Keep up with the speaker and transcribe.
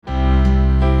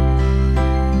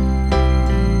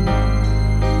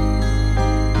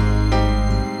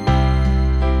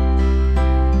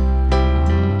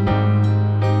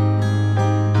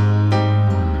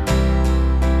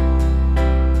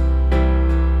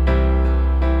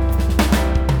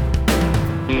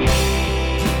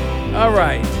All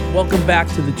right. Welcome back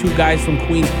to the Two Guys from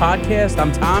Queens podcast.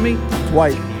 I'm Tommy.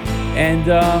 Dwight. And,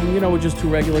 we're just two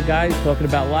regular guys talking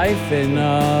about life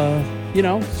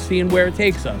and, seeing where it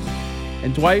takes us.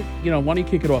 And Dwight, why don't you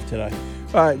kick it off today?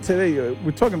 Today,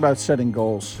 we're talking about setting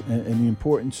goals and the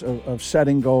importance of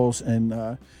setting goals and,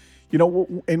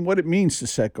 and what it means to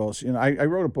set goals. I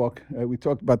wrote a book. We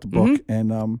talked about the book.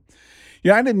 And,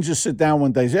 I didn't just sit down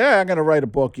one day and say, I'm going to write a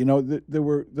book. There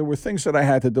were things that I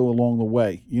had to do along the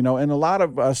way, and a lot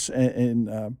of us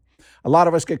a lot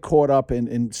of us get caught up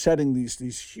in setting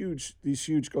these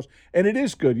huge goals. And it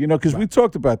is good, because we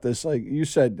talked about this. Like you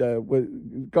said,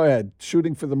 go ahead,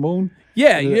 shooting for the moon.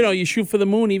 Yeah, you shoot for the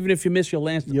moon, even if you miss, you'll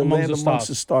land amongst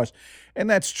the stars. And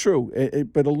that's true.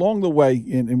 But along the way,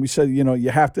 and we said, you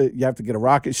have to get a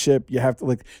rocket ship. You have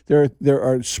to there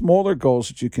are smaller goals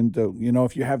that you can do.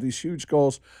 If you have these huge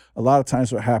goals, a lot of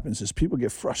times what happens is people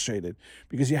get frustrated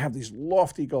because you have these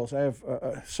lofty goals. I have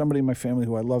somebody in my family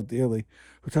who I love dearly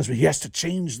who tells me he has to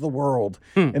change the world.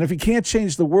 And if he can't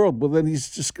change the world, well, then he's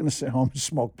just going to sit home and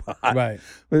smoke pot. Right.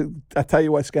 But I tell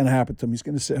you what's going to happen to him. He's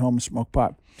going to sit home and smoke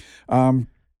pot.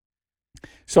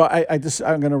 So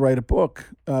I'm going to write a book.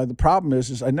 The problem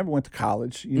is I never went to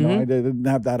college. I didn't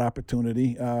have that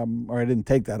opportunity, or I didn't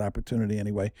take that opportunity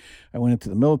anyway. I went into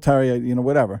the military,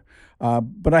 whatever.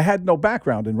 But I had no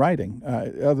background in writing,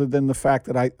 other than the fact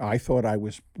that I thought I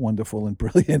was wonderful and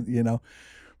brilliant,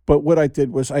 But what I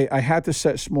did was I had to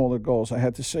set smaller goals. I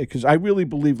had to say, because I really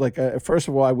believe, first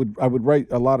of all, I would write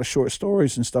a lot of short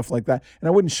stories and stuff like that, and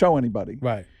I wouldn't show anybody.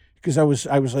 Right. Because I was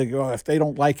like, if they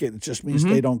don't like it, it just means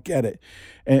they don't get it,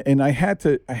 and I had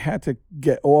to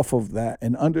get off of that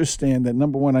and understand that,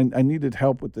 number one, I needed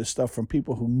help with this stuff from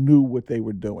people who knew what they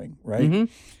were doing, right?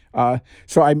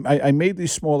 So I made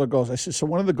these smaller goals. I said, so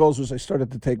one of the goals was I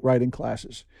started to take writing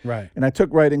classes. Right. And I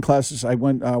took writing classes. I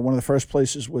went, one of the first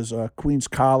places was Queens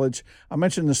College. I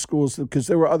mentioned the schools because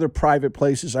there were other private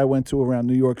places I went to around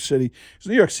New York City.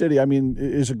 So New York City,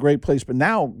 is a great place, but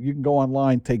now you can go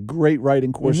online, take great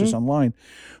writing courses online.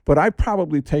 But I've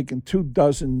probably taken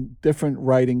 24 different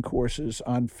writing courses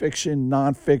on fiction,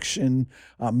 nonfiction,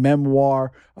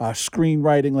 memoir,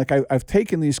 screenwriting. I've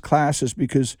taken these classes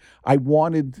because I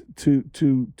wanted to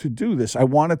do this. I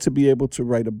wanted to be able to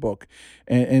write a book,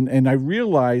 and I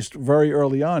realized very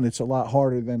early on it's a lot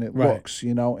harder than it looks.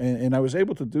 And I was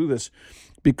able to do this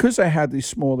because I had these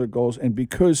smaller goals and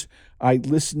because I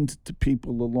listened to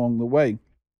people along the way.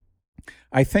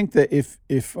 I think that if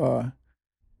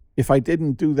I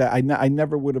didn't do that, I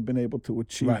never would have been able to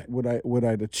achieve what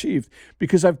I'd achieved,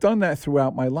 because I've done that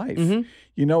throughout my life.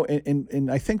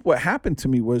 And I think what happened to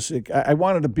me was I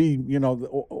wanted to be,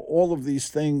 all of these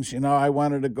things. I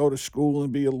wanted to go to school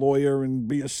and be a lawyer and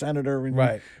be a senator.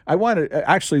 And I wanted,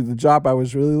 actually, the job I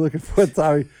was really looking for,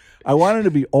 Tommy, I wanted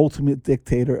to be ultimate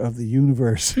dictator of the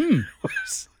universe.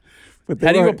 But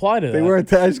how do you apply to that? They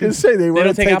weren't. I was going to say they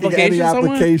weren't taking any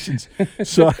applications.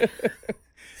 So.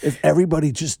 If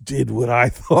everybody just did what I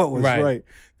thought was right,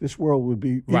 this world would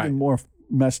be even more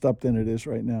messed up than it is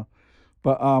right now.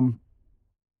 But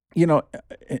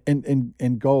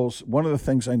in goals, one of the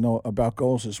things I know about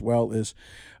goals as well is,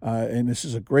 and this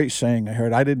is a great saying I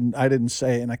heard. I didn't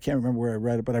say it, and I can't remember where I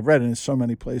read it, but I've read it in so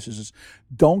many places. Is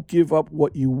don't give up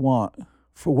what you want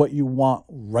for what you want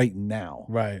right now.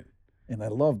 Right. And I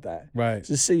love that. Right.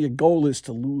 Just say your goal is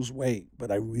to lose weight,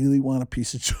 but I really want a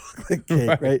piece of chocolate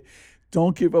cake, right?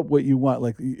 Don't give up what you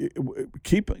want.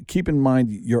 Keep in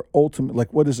mind your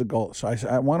ultimate, what is the goal? So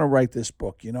I want to write this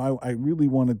book. I really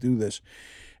want to do this.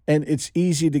 And it's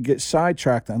easy to get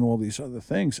sidetracked on all these other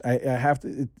things. I have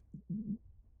to,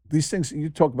 these things, you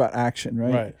talk about action,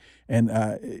 right? Right.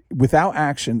 And without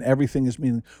action, everything is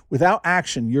meaningless. Without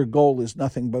action, your goal is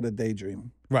nothing but a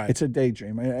daydream. Right. It's a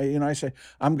daydream. I say,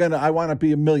 I want to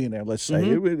be a millionaire, let's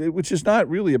say, which is not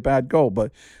really a bad goal,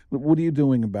 but what are you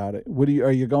doing about it?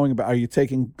 Are you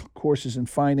taking courses in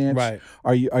finance? Right.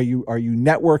 Are you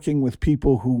networking with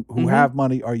people who have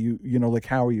money? Are you,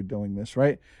 how are you doing this,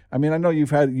 right? I know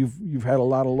you've had a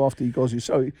lot of lofty goals.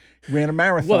 You ran a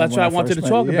marathon. Well, that's what I wanted to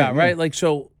talk about, right?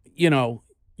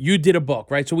 You did a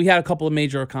book, right? So we had a couple of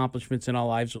major accomplishments in our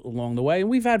lives along the way, and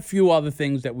we've had a few other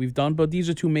things that we've done, but these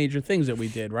are two major things that we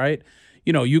did, right?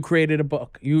 You created a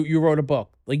book. You wrote a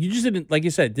book. You just didn't, like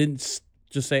you said, didn't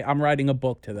just say, I'm writing a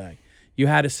book today. You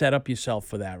had to set up yourself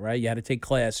for that, right? You had to take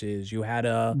classes. You had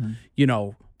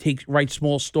to, write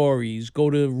small stories, go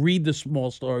to read the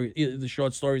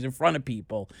short stories in front of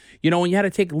people. And you had to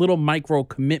take little micro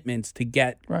commitments to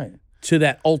get to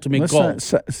that ultimate goal.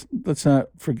 Let's not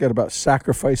forget about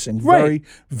sacrificing very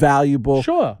valuable,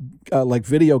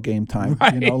 video game time.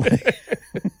 Right.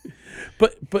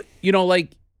 But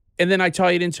and then I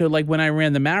tie it into like when I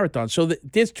ran the marathon. So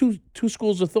there's two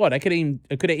schools of thought. I could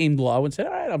have aimed low and said,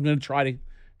 all right, I'm going to try to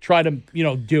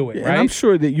do it. Yeah, right. And I'm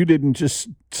sure that you didn't just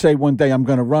say one day I'm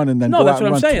going to run and then no, go that's out what and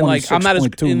I'm run saying. Like I'm not as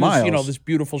in miles. this, this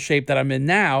beautiful shape that I'm in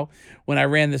now when I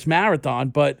ran this marathon,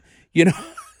 but I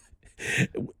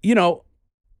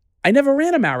never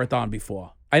ran a marathon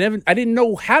before. I didn't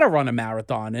know how to run a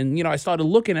marathon, and I started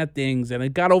looking at things, and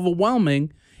it got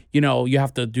overwhelming. You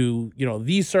have to do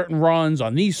these certain runs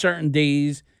on these certain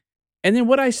days, and then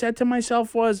what I said to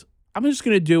myself was, I'm just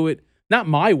going to do it not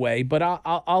my way, but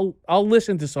I'll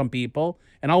listen to some people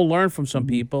and I'll learn from some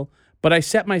people. But I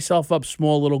set myself up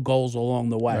small little goals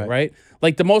along the way, right?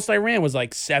 Like the most I ran was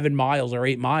like 7 miles or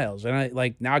 8 miles, and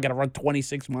now I got to run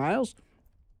 26 miles.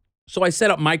 So I set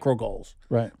up micro goals.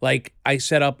 Right. Like I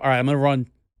set up, all right, I'm going to run.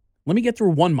 Let me get through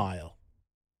 1 mile.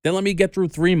 Then let me get through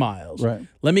 3 miles. Right.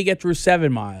 Let me get through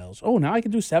 7 miles. Oh, now I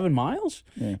can do 7 miles?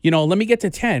 Yeah. Let me get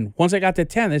to 10. Once I got to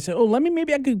 10, they said, oh,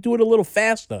 maybe I could do it a little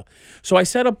faster. So I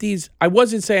set up these. I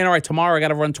wasn't saying, all right, tomorrow I got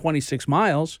to run 26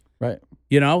 miles. Right.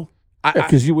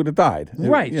 Because you would have died.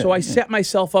 Right. So I set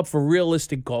myself up for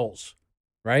realistic goals.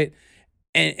 Right.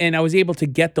 And I was able to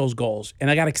get those goals. And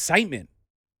I got excitement.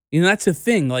 That's the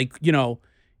thing. Like, you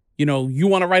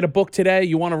want to write a book today.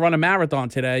 You want to run a marathon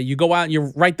today. You go out and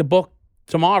you write the book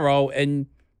tomorrow and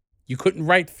you couldn't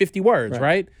write 50 words,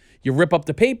 right? You rip up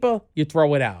the paper, you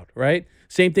throw it out, right?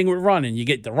 Same thing with running. You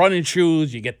get the running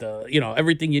shoes, you get the,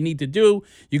 everything you need to do.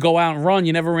 You go out and run.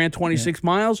 You never ran 26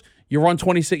 miles. You run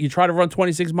 26. You try to run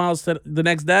 26 miles the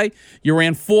next day. You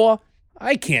ran 4.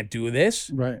 I can't do this.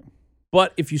 Right.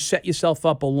 But if you set yourself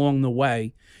up along the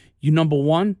way, you, number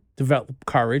one, develop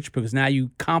courage because now you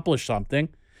accomplish something.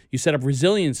 You set up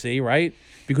resiliency, right?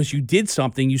 Because you did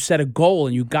something, you set a goal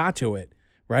and you got to it,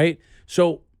 right?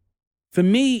 So for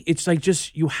me, it's like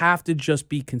you have to just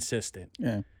be consistent.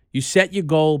 Yeah. You set your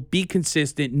goal, be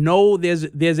consistent, know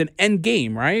there's an end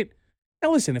game, right?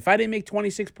 Now listen, if I didn't make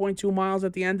 26.2 miles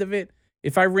at the end of it,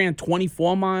 if I ran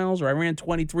 24 miles or I ran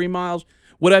 23 miles,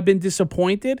 would I have been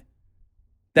disappointed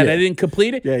that I didn't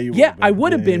complete it? Yeah, I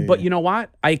would have been, but you know what?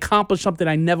 I accomplished something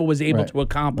I never was able to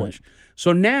accomplish. Right.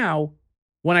 So now,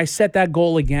 when I set that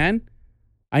goal again,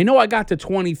 I know I got to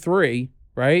 23,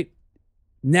 right?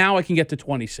 Now I can get to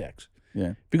 26.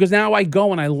 Yeah. Because now I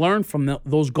go and I learn from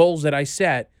those goals that I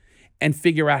set and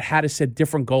figure out how to set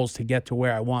different goals to get to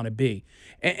where I want to be.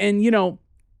 And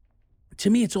to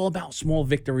me, it's all about small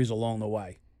victories along the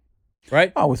way,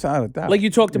 right? Oh, without a doubt. Like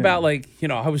you talked about, I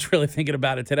was really thinking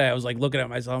about it today. I was like looking at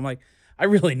myself. I'm like, I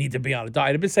really need to be on a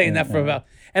diet. I've been saying that for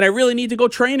and I really need to go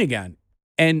train again.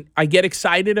 And I get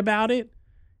excited about it.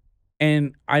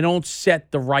 And I don't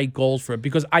set the right goals for it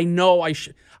because I know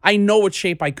I know what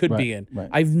shape I could be in. Right.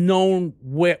 I've known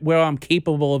where I'm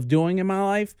capable of doing in my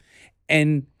life,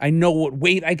 and I know what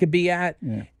weight I could be at.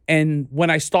 Yeah. And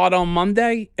when I start on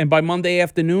Monday, and by Monday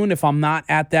afternoon, if I'm not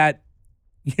at that,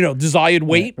 desired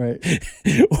weight,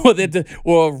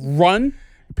 or run.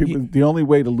 People, the only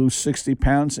way to lose 60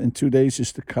 pounds in 2 days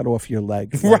is to cut off your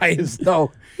leg. Right. There's but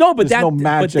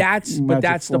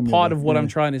that's the part of what I'm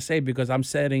trying to say because I'm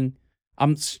setting.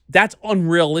 That's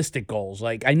unrealistic goals.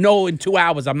 Like I know in 2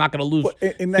 hours I'm not going to lose. Well,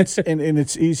 and that's and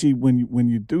it's easy when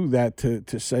you do that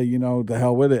to say the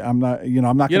hell with it. I'm not You're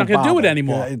not going to do it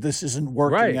anymore. This isn't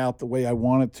working out the way I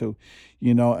want it to.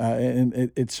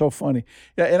 And it's so funny.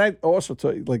 Yeah, and I also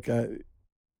tell you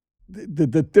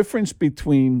the difference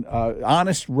between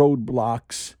honest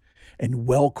roadblocks and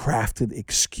well-crafted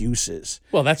excuses.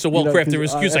 Well, that's a well-crafted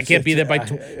excuse. I can't be there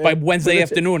by Wednesday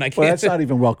afternoon. I can't. Well, that's not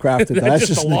even well-crafted. That's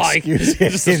just a lie. Excuse.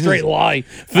 It's just a straight lie.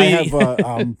 I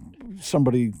have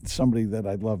somebody that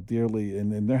I love dearly,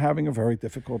 and they're having a very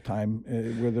difficult time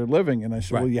where they're living. And I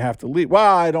said, well, you have to leave.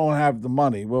 Well, I don't have the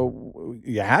money. Well,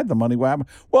 you had the money. What happened?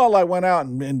 Well, I went out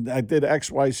and I did X,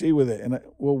 Y, Z with it. And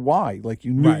well, why? Like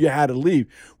you knew you had to leave.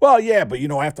 Well, yeah, but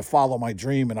I have to follow my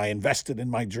dream, and I invested in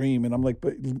my dream. And I'm like,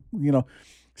 but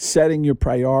setting your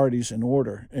priorities in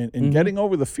order and getting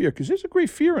over the fear, because there's a great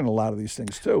fear in a lot of these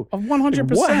things too.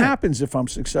 100%. What happens if I'm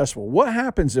successful? What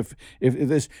happens if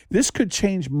this could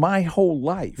change my whole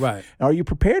life? Right. Are you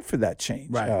prepared for that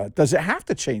change? Right. Does it have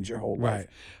to change your whole life?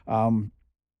 And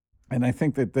I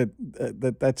think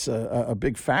that's a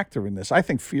big factor in this. I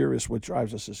think fear is what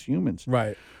drives us as humans.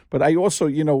 Right. But I also,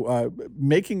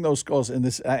 making those goals,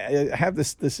 and I have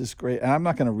this. This is great. And I'm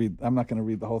not going to read. I'm not going to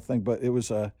read the whole thing. But it was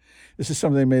this is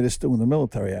something they made us do in the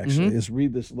military. Actually, is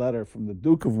read this letter from the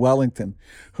Duke of Wellington,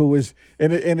 who was,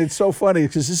 and it's so funny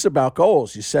because this is about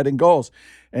goals. You're setting goals,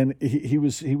 and he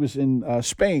was in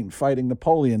Spain fighting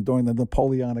Napoleon during the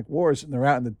Napoleonic Wars, and they're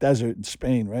out in the desert in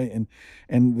Spain, right?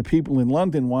 And the people in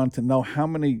London wanted to know how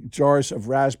many jars of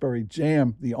raspberry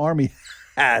jam the army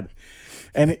had.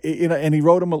 And and he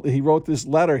wrote this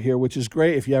letter here, which is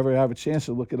great if you ever have a chance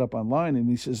to look it up online. And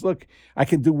he says, "Look, I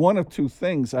can do one of two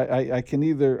things. I can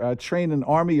either train an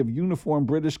army of uniformed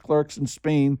British clerks in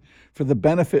Spain for the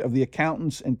benefit of the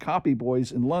accountants and copy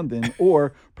boys in London,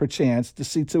 or perchance to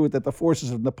see to it that the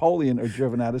forces of Napoleon are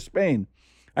driven out of Spain.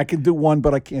 I can do one,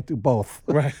 but I can't do both.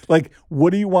 Right? Like, what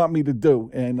do you want me to do?"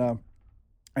 And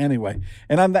anyway,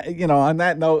 and on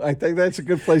that note, I think that's a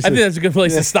good place. I think that's a good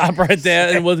place to stop right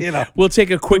there, and we'll take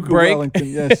a quick break. Wellington,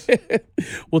 yes.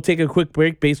 We'll take a quick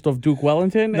break based off Duke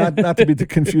Wellington, not to be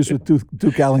confused with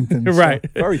Duke Ellington. So right?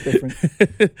 Very different.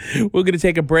 We're going to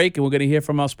take a break, and we're going to hear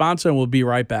from our sponsor, and we'll be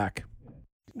right back.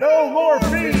 No more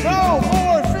fees! No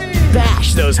more fees!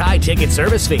 Bash those high-ticket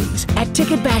service fees. At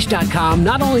TicketBash.com,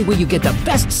 not only will you get the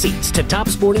best seats to top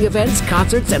sporting events,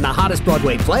 concerts, and the hottest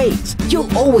Broadway plays,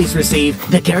 you'll always receive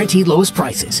the guaranteed lowest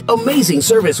prices, amazing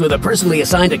service with a personally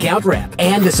assigned account rep,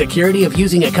 and the security of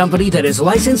using a company that is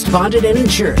licensed, bonded, and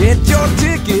insured. Get your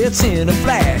tickets in a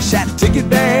flash at Ticket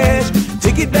Bash.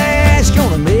 Ticket Bash,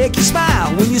 gonna make you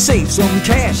smile when you save some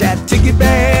cash at Ticket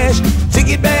Bash.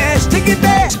 Ticket Bash,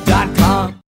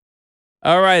 TicketBash.com.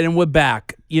 All right, and we're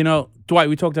back. Dwight,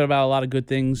 we talked about a lot of good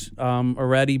things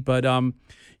already, but I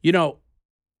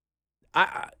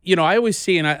always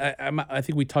see, and I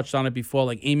think we touched on it before,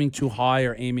 like aiming too high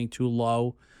or aiming too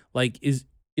low. Like, is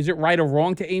it right or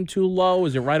wrong to aim too low?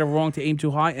 Is it right or wrong to aim too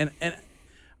high? And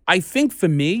I think for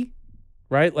me,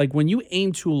 right, like when you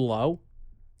aim too low,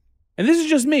 and this is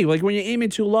just me, like when you're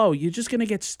aiming too low, you're just gonna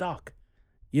get stuck.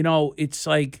 It's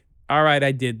like, all right,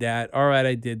 I did that. All right,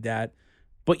 I did that,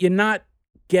 but you're not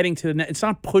getting to the net. It's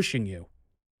not pushing you,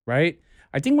 right?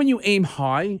 I think when you aim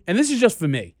high, and this is just for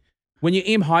me, when you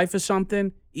aim high for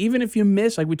something, even if you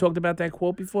miss, like we talked about that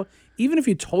quote before, even if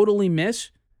you totally miss,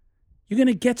 you're going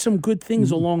to get some good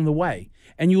things along the way,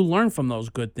 and you learn from those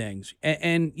good things.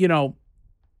 And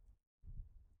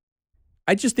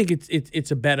I just think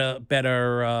it's a better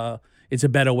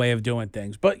way of doing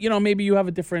things. But maybe you have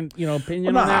a different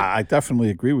opinion on that. I definitely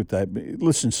agree with that.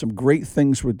 Listen, some great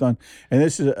things were done, and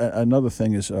this is another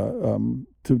thing is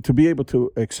to be able to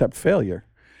accept failure.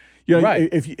 Right.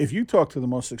 If you talk to the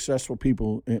most successful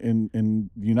people in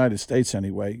the United States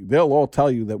anyway, they'll all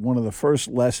tell you that one of the first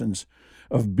lessons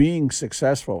of being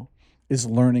successful is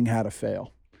learning how to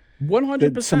fail.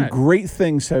 100%. Some great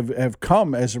things have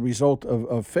come as a result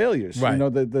of failures. Right.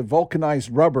 The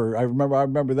vulcanized rubber. I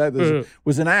remember that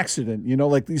was an accident.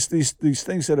 Like these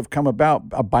things that have come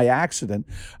about by accident.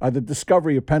 The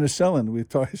discovery of penicillin.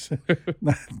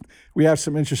 We have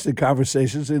some interesting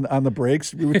conversations on the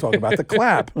breaks. We were talking about the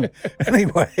clap.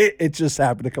 Anyway, it just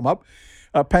happened to come up.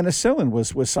 Penicillin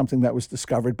was something that was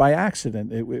discovered by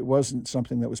accident. It wasn't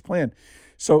something that was planned.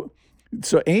 So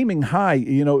aiming high,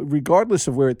 regardless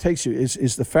of where it takes you,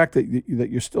 is the fact that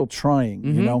you're still trying.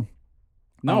 No,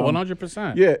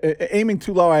 100%. Yeah, aiming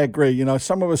too low, I agree.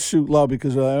 Some of us shoot low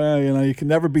because you can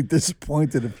never be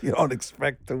disappointed if you don't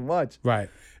expect too much. Right.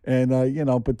 And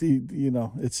but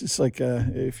it's just like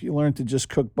if you learn to just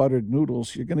cook buttered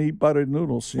noodles, you're gonna eat buttered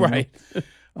noodles. Right.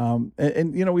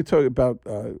 And we talk about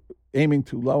aiming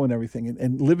too low and everything,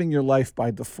 and living your life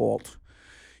by default.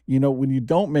 When you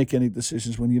don't make any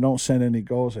decisions, when you don't set any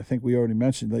goals, I think we already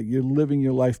mentioned that you're living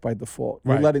your life by default.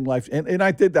 You're letting life, and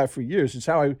I did that for years. It's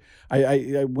how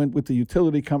I went with the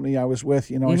utility company I was with.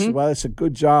 I said, well, it's a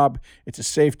good job. It's a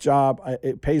safe job.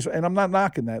 It pays, and I'm not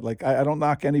knocking that. Like, I don't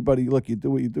knock anybody. Look, you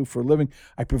do what you do for a living.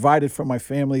 I provided for my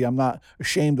family. I'm not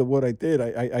ashamed of what I did.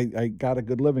 I got a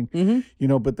good living,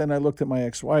 but then I looked at my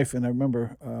ex-wife, and I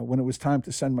remember when it was time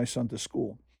to send my son to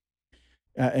school.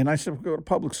 And I said, go to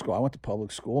public school. I went to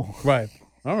public school. Right.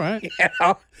 All right.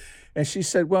 And she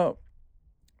said,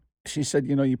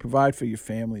 you provide for your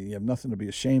family. You have nothing to be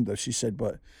ashamed of. She said,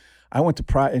 but I went to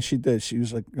private, and she did. She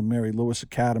was like a Mary Lewis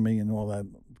Academy and all that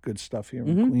good stuff here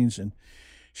in Queens. And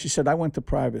she said, I went to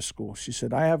private school. She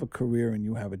said, I have a career and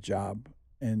you have a job.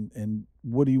 And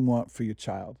what do you want for your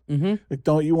child? Like,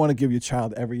 don't you want to give your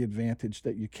child every advantage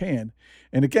that you can?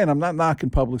 And again, I'm not knocking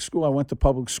public school. I went to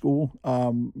public school. I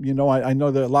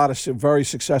know that a lot of very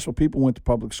successful people went to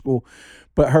public school,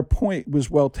 but her point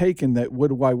was well taken. That what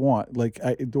do I want? Like,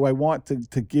 do I want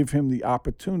to give him the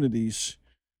opportunities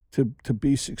to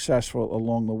be successful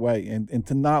along the way, and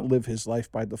to not live his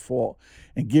life by default,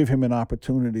 and give him an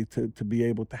opportunity to be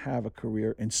able to have a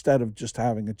career instead of just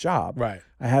having a job. Right.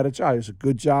 I had a job. It was a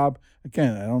good job.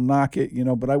 Again, I don't knock it,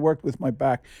 but I worked with my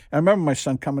back. And I remember my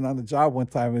son coming on the job one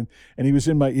time, and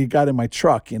he got in my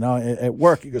truck, at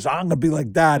work. He goes, I'm going to be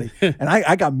like Daddy. And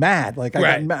I got mad. Like,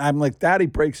 I'm like, Daddy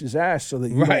breaks his ass so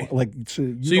that you don't, like, so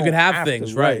you could have to,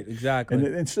 things. Right. Exactly.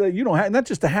 And so that you don't have, not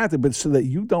just to have to, but so that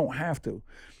you don't have to.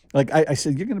 Like I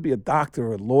said, you're going to be a doctor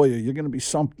or a lawyer. You're going to be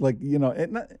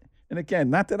and again,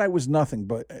 not that I was nothing,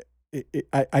 but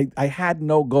I had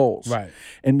no goals. Right.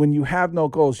 And when you have no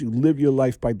goals, you live your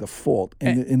life by default.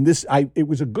 And it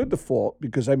was a good default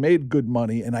because I made good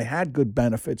money and I had good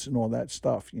benefits and all that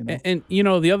stuff. And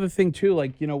the other thing too,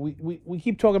 like we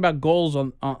keep talking about goals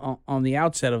on the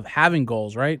outset of having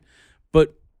goals, right?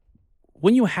 But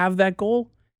when you have that goal,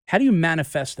 how do you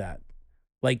manifest that?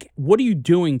 Like, what are you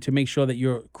doing to make sure that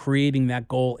you're creating that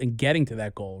goal and getting to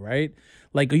that goal, right?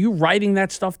 Like, are you writing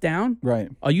that stuff down? Right.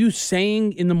 Are you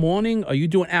saying in the morning? Are you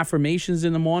doing affirmations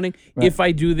in the morning? Right. If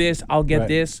I do this, I'll get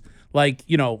this. Like,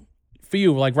 for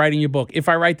you, like writing your book. If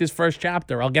I write this first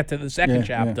chapter, I'll get to the second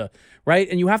chapter, right?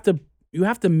 And you have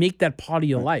to make that part of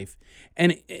your life.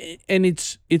 And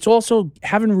it's also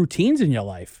having routines in your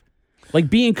life. Like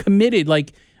being committed,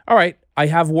 like, all right, I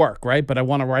have work, right? But I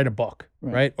want to write a book,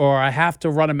 right? Or I have to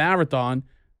run a marathon,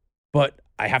 but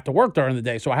I have to work during the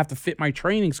day. So I have to fit my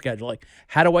training schedule. Like,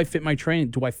 how do I fit my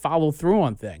training? Do I follow through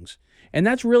on things? And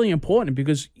that's really important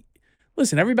because,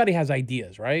 listen, everybody has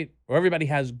ideas, right? Or everybody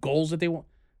has goals that they want.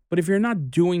 But if you're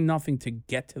not doing nothing to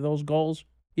get to those goals,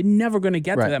 you're never going to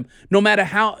get to them, no matter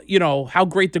how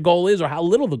great the goal is or how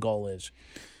little the goal is.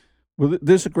 Well,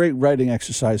 there's a great writing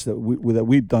exercise that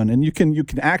we've done, and you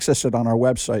can access it on our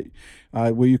website,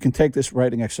 where you can take this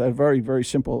writing exercise, a very, very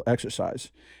simple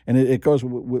exercise, and it goes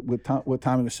with what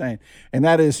Tommy was saying, and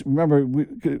that is, remember,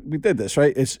 we did this,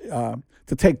 right? It's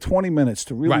to take 20 minutes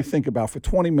to really think about for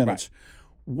 20 minutes,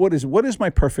 what is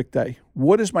my perfect day?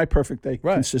 What does my perfect day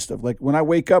consist of? Like when I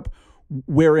wake up,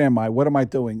 where am I? What am I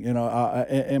doing?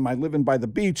 Am I living by the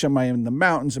beach? Am I in the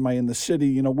mountains? Am I in the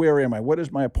city? Where am I? What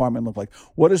does my apartment look like?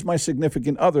 What does my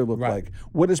significant other look like?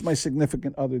 What does my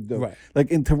significant other do? Right.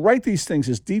 Like, and to write these things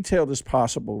as detailed as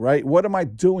possible, right? What am I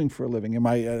doing for a living? Am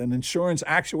I an insurance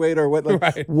actuator?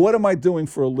 What am I doing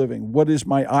for a living? What is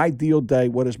my ideal day?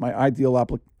 What is my ideal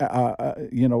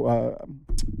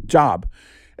job?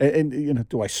 And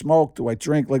do I smoke? Do I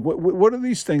drink? Like, what are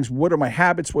these things? What are my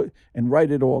habits? And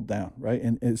write it all down, right?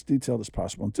 And as detailed as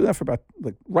possible. And do that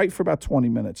write for about 20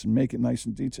 minutes and make it nice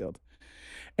and detailed.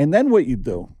 And then what you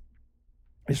do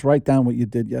is write down what you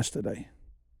did yesterday,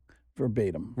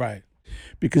 verbatim. Right.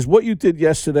 Because what you did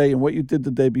yesterday and what you did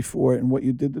the day before and what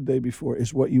you did the day before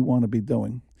is what you want to be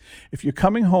doing. If you're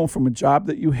coming home from a job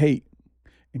that you hate,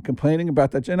 and complaining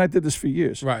about that, and I did this for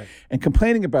years, right? And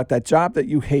complaining about that job that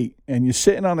you hate, and you're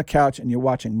sitting on the couch and you're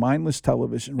watching mindless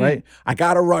television, right? I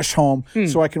gotta rush home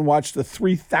so I can watch the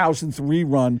 3,000th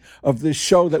rerun of this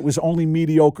show that was only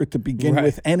mediocre to begin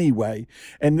with anyway.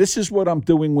 And this is what I'm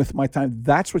doing with my time.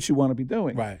 That's what you want to be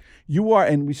doing, right? You are,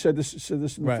 and we said this in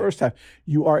the first half.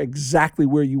 You are exactly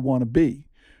where you want to be,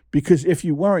 because if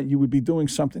you weren't, you would be doing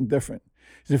something different.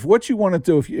 If what you want to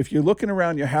do, if you're looking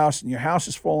around your house and your house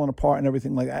is falling apart and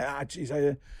everything like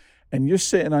that, and you're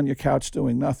sitting on your couch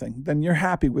doing nothing, then you're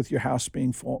happy with your house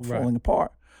being falling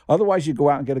apart. Otherwise, you go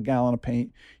out and get a gallon of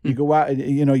paint. You go out and,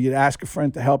 you'd ask a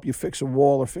friend to help you fix a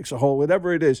wall or fix a hole,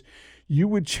 whatever it is. You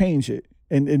would change it.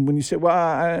 And when you say,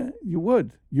 you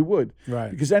would. Right.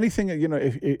 Because anything,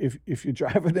 if you're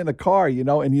driving in a car,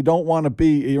 and you don't want to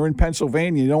you're in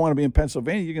Pennsylvania, you don't want to be in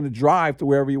Pennsylvania, you're going to drive to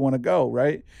wherever you want to go,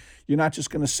 right? You're not just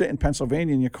going to sit in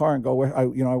Pennsylvania in your car and go, I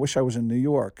wish I was in New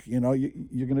York. You're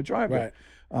going to drive it.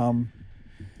 And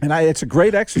it's a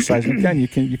great exercise. Again,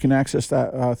 you can access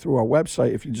that through our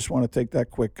website if you just want to take that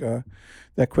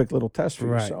quick little test for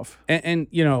yourself. And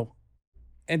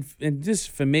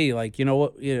just for me, like,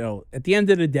 at the end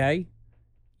of the day,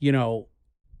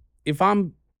 if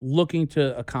I'm looking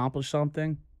to accomplish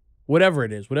something, whatever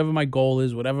it is, whatever my goal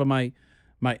is, whatever my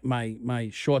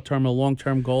short-term or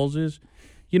long-term goals is,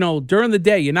 during the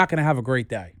day, you're not going to have a great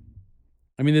day.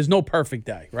 I mean, there's no perfect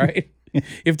day, right?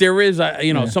 If there is,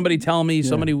 somebody tell me,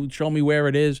 somebody would show me where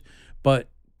it is, but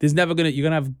there's never you're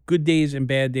going to have good days and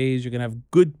bad days. You're going to have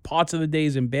good parts of the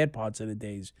days and bad parts of the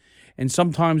days. And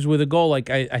sometimes with a goal, like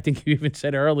I think you even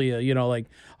said earlier, like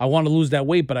I want to lose that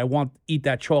weight, but I want to eat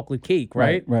that chocolate cake,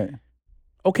 right? Right.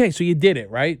 Okay, so you did it,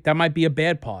 right? That might be a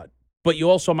bad part, but you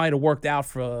also might have worked out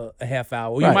for a half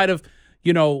hour. Or you might have,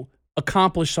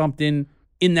 accomplished something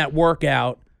in that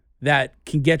workout that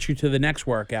can get you to the next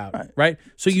workout, right?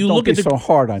 So you Don't look be at the so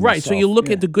hard on right. So you yourself. look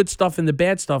Yeah. at the good stuff and the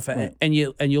bad stuff, Right. and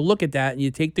you look at that and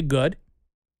you take the good,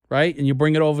 right, and you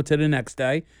bring it over to the next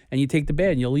day, and you take the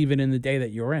bad and you leave it in the day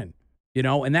that you're in,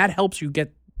 and that helps you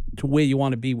get to where you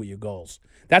want to be with your goals.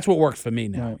 That's what works for me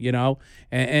now, Right.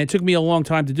 and it took me a long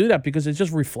time to do that because it's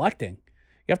just reflecting.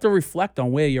 You have to reflect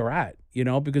on where you're at,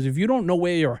 because if you don't know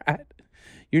where you're at,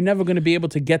 you're never going to be able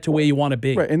to get to where you want to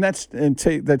be. Right, and that's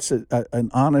an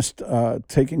honest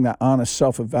taking that honest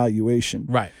self-evaluation.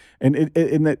 Right. And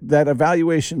that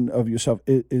evaluation of yourself,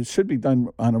 it should be done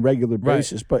on a regular Right.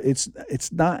 basis, but it's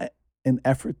not an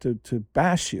effort to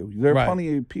bash you. There are Right.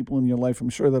 plenty of people in your life, I'm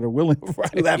sure, that are willing to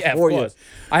do that Yeah, of for you. course.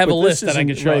 I have a But list this that I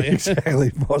can isn't- show right, you.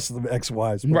 Exactly, most of them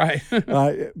ex-wives. But,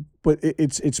 Right. but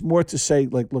it's more to say,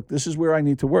 like, look, this is where I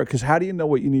need to work. Because how do you know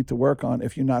what you need to work on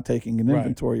if you're not taking an Right.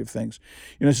 inventory of things?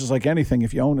 It's just like anything.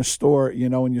 If you own a store,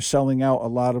 and you're selling out a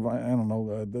lot of, I don't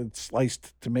know, the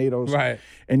sliced tomatoes, Right.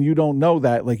 and you don't know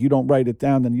that, like, you don't write it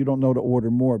down, then you don't know to order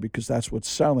more because that's what's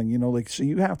selling. So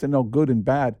you have to know good and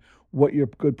bad, what your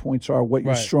good points are, what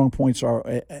your Right. strong points are,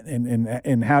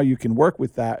 and how you can work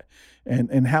with that,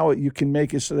 and how you can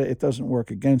make it so that it doesn't work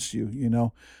against you.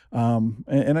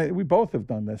 We both have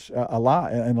done this a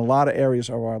lot in a lot of areas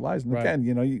of our lives. And Right.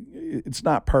 again, it's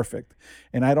not perfect,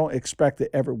 and I don't expect it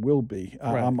ever will be.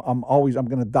 Right. I'm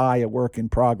going to die a work in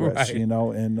progress. Right.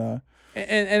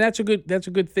 And that's a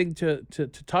good thing to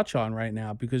touch on right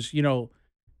now because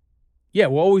we're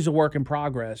always a work in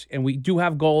progress, and we do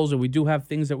have goals, and we do have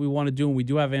things that we want to do, and we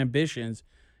do have ambitions,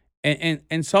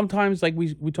 and sometimes, like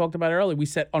we talked about earlier, we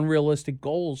set unrealistic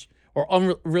goals or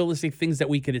unrealistic things that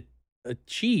we could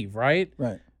achieve, right?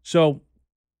 right. So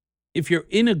if you're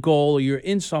in a goal or you're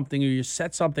in something or you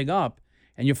set something up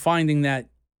and you're finding that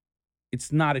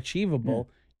it's not achievable,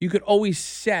 you could always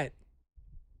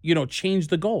change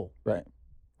the goal. Right.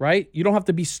 Right? You don't have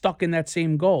to be stuck in that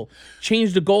same goal.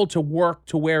 Change the goal to work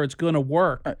to where it's going to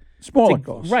work. Smaller to,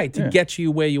 goals. Right, to Yeah. get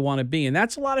you where you want to be. And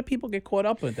that's a lot of people get caught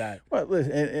up with that. Well,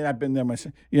 listen, and I've been there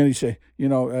myself. You say,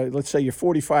 let's say you're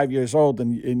 45 years old,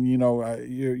 and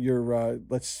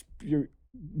you're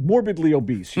morbidly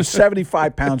obese. You're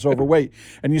 75 pounds overweight,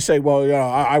 and you say, well,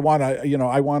 I want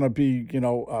to be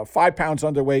 5 pounds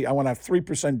underweight. I want to have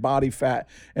 3% body fat,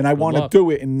 and I want to luck.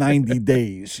 do it in 90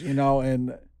 days.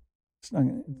 And it's not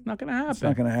Not going to happen. It's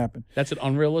not going to happen. That's an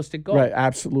unrealistic goal. Right,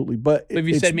 absolutely. But If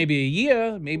you said maybe a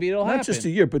year, maybe it'll happen. not just a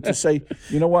year, but to say,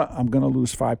 you know what, I'm going to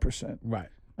lose 5%. Right.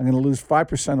 I'm going to lose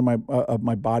 5% of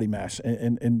my body mass,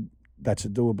 and that's a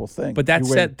doable thing. But that You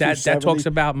weigh said, that 270, talks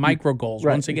about micro goals.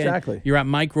 Right, Once again, exactly. you're at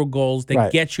micro goals that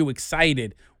Right. get you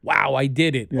excited. Wow, I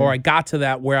did it, Yeah. or I got to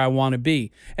that where I want to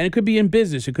be. And it could be in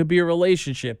business, it could be a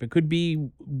relationship, it could be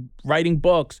writing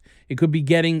books, it could be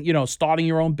getting, starting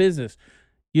your own business.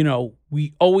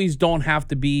 We always don't have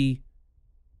to be,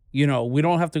 we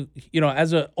don't have to,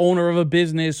 as an owner of a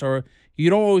business, or you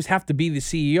don't always have to be the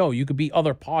CEO. You could be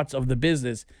other parts of the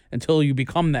business until you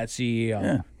become that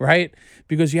CEO, right?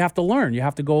 Because you have to learn. You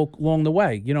have to go along the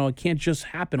way. It can't just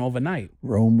happen overnight.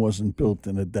 Rome wasn't built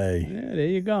in a day. Yeah, there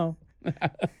you go.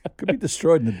 Could be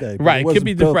destroyed in a day. But Right, it it could wasn't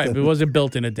be built right, in but it wasn't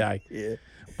built in a day. Yeah.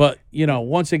 But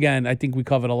once again, I think we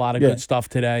covered a lot of Yeah. good stuff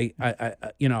today.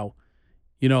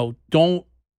 Don't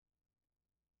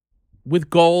with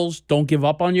goals. Don't give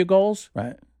up on your goals.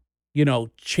 Right.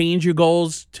 Change your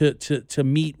goals to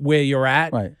meet where you're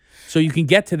at, Right. so you can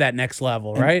get to that next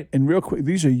level, right? And real quick,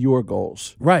 these are your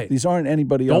goals. Right. These aren't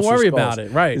anybody Don't else's worry goals. about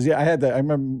it, right. 'Cause, I had that. I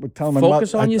remember telling my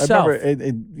Focus mother. on yourself. I remember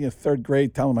in third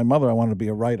grade telling my mother I wanted to be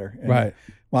a writer. And, Right.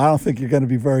 well, I don't think you're going to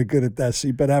be very good at that, so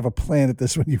you better have a plan at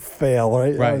this when you fail,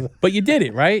 right? Right. But you did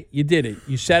it, right? You did it.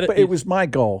 You said it. But it was my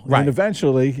goal. Right. And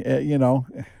eventually,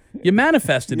 You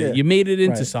manifested Yeah. it. You made it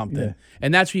into Right. something. Yeah.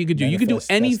 And that's what you could do. You could do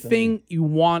Manifest anything you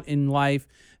want in life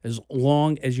as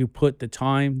long as you put the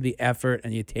time, the effort,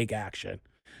 and you take action.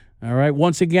 All right.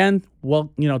 Once again,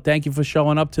 thank you for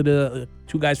showing up to the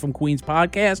Two Guys from Queens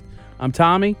podcast. I'm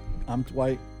Tommy. I'm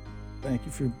Dwight. Thank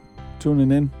you for tuning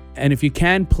in. And if you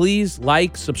can, please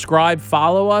like, subscribe,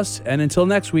 follow us. And until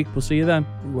next week, we'll see you then.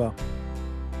 Be well.